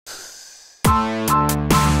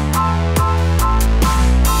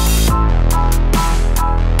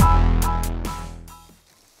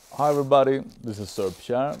Hi everybody, this is Sir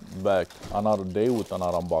Pierre, back another day with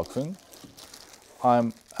another unboxing.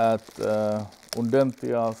 I'm at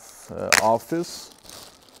Undentia's office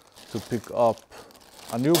to pick up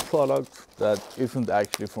a new product that isn't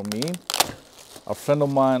actually for me. A friend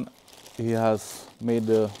of mine, he has made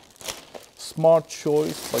a smart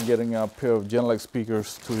choice by getting a pair of Genelec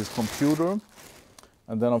speakers to his computer,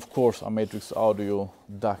 and then of course a Matrix Audio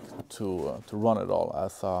DAC to run it all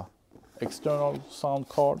as a external sound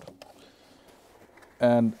card.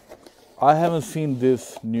 And I haven't seen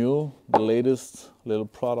this new, the latest little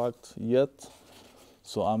product yet,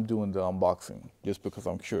 so I'm doing the unboxing just because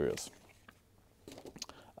I'm curious.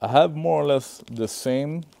 I have more or less the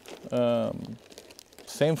same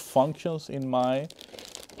functions in my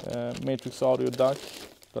Matrix Audio DAC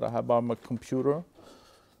that I have on my computer,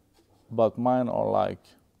 but mine are like,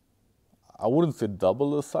 I wouldn't say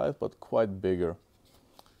double the size, but quite bigger.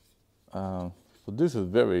 So this is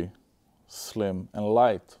very slim and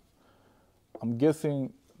light. I'm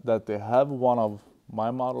guessing that they have one of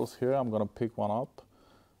my models here. I'm gonna pick one up,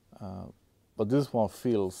 but this one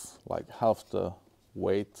feels like half the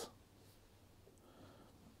weight.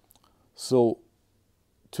 So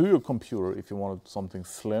to your computer, if you wanted something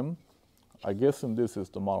slim, I guess this is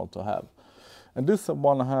the model to have. And this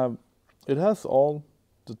one it has all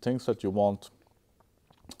the things that you want: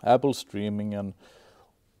 Apple streaming and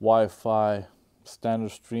Wi-Fi, standard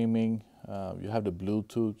streaming, you have the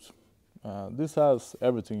Bluetooth. This has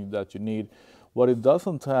everything that you need. What it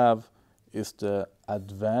doesn't have is the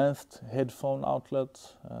advanced headphone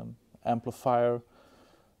outlet amplifier,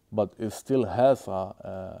 but it still has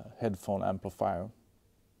a headphone amplifier.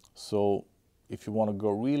 So if you want to go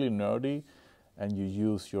really nerdy and you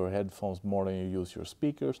use your headphones more than you use your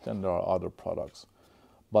speakers, then there are other products.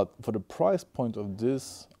 But for the price point of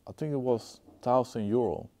this, I think it was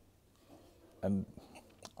 €1,000, and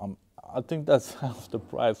I think that's half the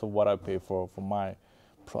price of what I pay for my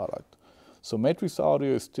product. So Matrix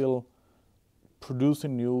Audio is still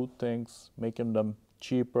producing new things, making them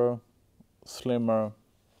cheaper, slimmer,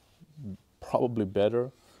 probably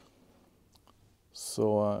better.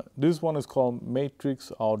 So this one is called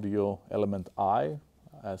Matrix Audio Element I,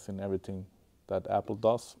 as in everything that Apple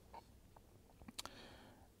does.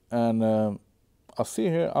 And I see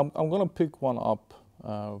here, I'm gonna pick one up,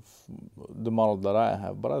 the model that I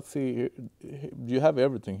have, but I see here, you have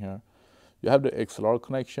everything here. You have the XLR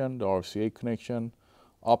connection, the RCA connection,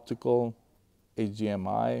 optical,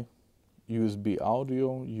 HDMI, USB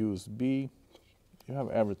audio, USB, you have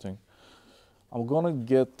everything. I'm gonna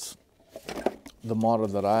get the model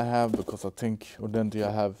that I have because I think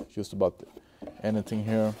Undentia have just about anything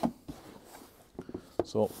here.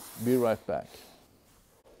 So be right back.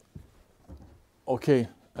 Okay,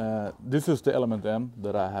 this is the Element M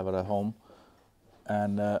that I have at home,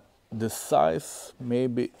 and the size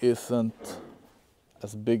maybe isn't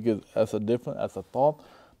as big as different as I thought,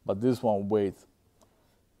 but this one weighs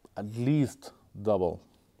at least double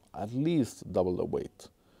the weight.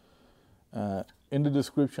 In the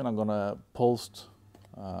description, I'm gonna post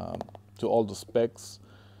to all the specs,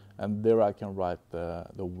 and there I can write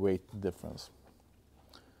the weight difference.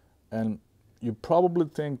 And you probably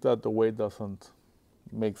think that the weight doesn't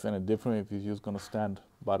makes any difference if you're just gonna stand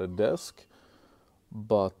by the desk,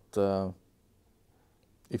 but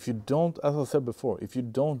if you don't, as I said before, if you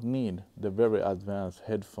don't need the very advanced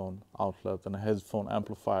headphone outlet and a headphone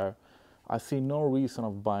amplifier, I see no reason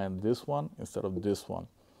of buying this one instead of this one.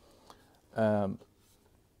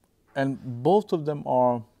 And both of them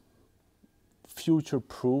are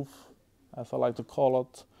future-proof, as I like to call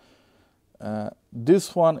it.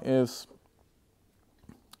 This one is,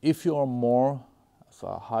 if you are more as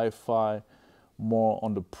a hi-fi, more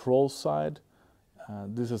on the pro side,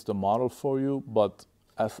 this is the model for you. But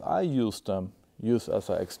as I use them, as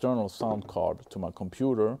an external sound card to my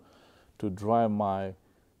computer to drive my,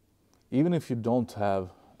 even if you don't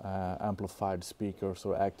have amplified speakers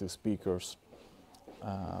or active speakers,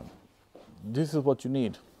 this is what you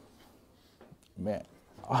need. Man,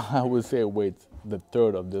 I would say weight the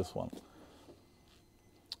third of this one.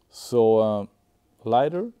 So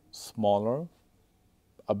lighter, smaller,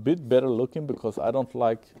 a bit better looking because I don't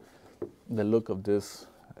like the look of this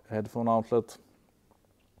headphone outlet,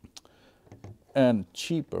 and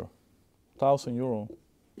cheaper, €1,000.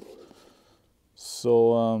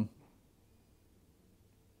 So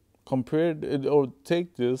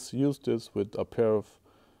use this with a pair of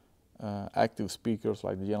active speakers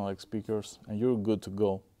like the Genelec speakers, and you're good to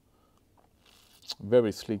go.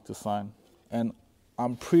 Very sleek design, and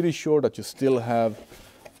I'm pretty sure that you still have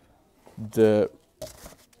the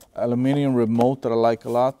aluminum remote that I like a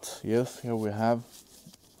lot. Yes, here we have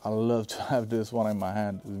I love to have this one in my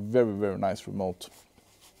hand. It's very, very nice remote.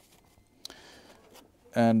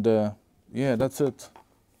 And yeah, that's it.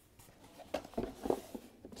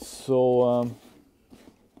 So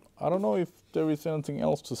I don't know if there is anything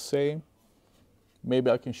else to say. Maybe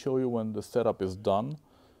I can show you when the setup is done.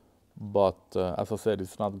 But as I said,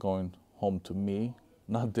 it's not going home to me.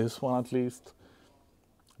 Not this one at least.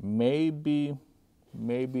 Maybe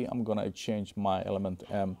I'm gonna exchange my Element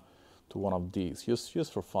M to one of these,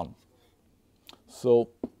 just for fun. So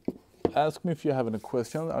ask me if you have any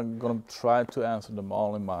questions. I'm gonna try to answer them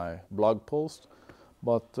all in my blog post.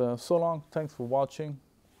 But so long, thanks for watching.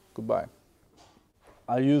 Goodbye.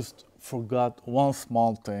 I forgot one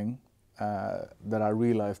small thing that I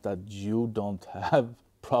realized that you don't have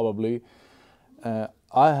probably.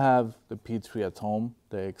 I have the P3 at home,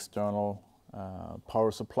 the external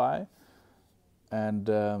power supply,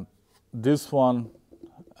 and this one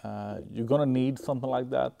you're gonna need something like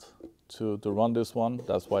that to run this one.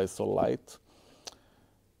 That's why it's so light.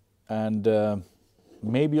 And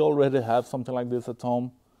maybe you already have something like this at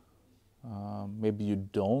home. Maybe you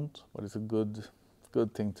don't, but it's a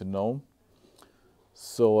good thing to know.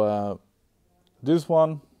 So this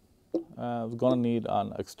one is gonna need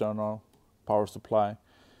an external power supply.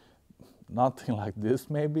 Nothing like this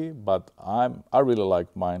maybe, but I really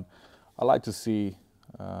like mine. I like to see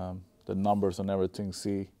the numbers and everything,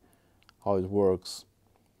 see how it works.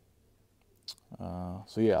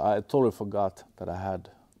 So yeah, I totally forgot that I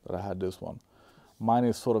had this one. Mine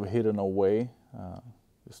is sort of hidden away.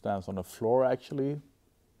 It stands on the floor actually.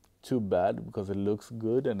 Too bad, because it looks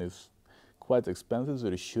good and it's quite expensive, so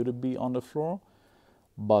it shouldn't be on the floor.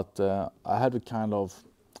 But I have a kind of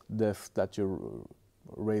desk that you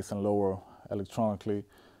raise and lower electronically,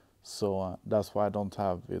 so that's why I don't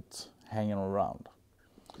have it hanging around.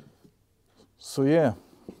 So yeah,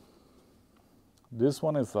 this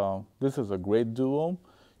is a great duo.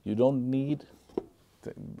 You don't need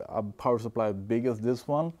a power supply as big as this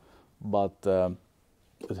one, but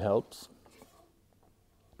it helps.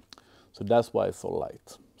 So that's why it's so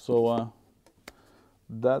light. So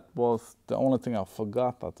that was the only thing I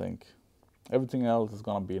forgot, I think. Everything else is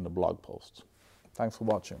gonna be in the blog post. Thanks for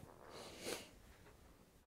watching.